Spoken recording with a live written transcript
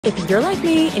If you're like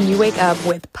me and you wake up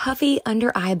with puffy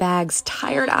under eye bags,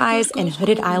 tired eyes, and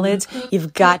hooded eyelids,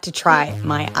 you've got to try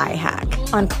my eye hack.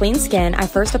 On clean skin, I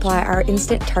first apply our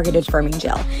instant targeted firming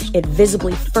gel. It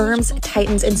visibly firms,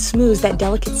 tightens, and smooths that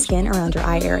delicate skin around your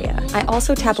eye area. I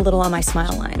also tap a little on my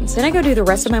smile lines. Then I go do the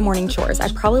rest of my morning chores.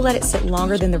 I probably let it sit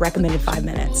longer than the recommended 5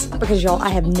 minutes. Because y'all, I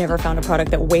have never found a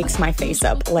product that wakes my face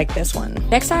up like this one.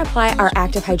 Next, I apply our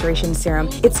active hydration serum.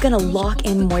 It's gonna lock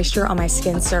in moisture on my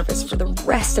skin surface for the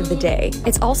rest of the day.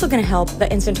 It's also gonna help the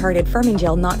instant targeted firming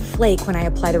gel not flake when I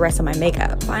apply the rest of my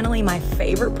makeup. Finally, my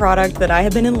favorite product that I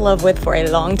have been in love with for a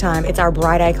long time, it's our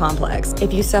Bright Eye Complex.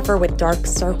 If you suffer with dark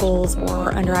circles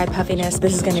or under eye puffiness,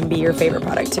 this is gonna be your favorite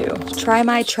product too. Try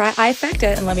my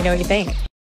TRI-EYE-FECTA and let me know what you think.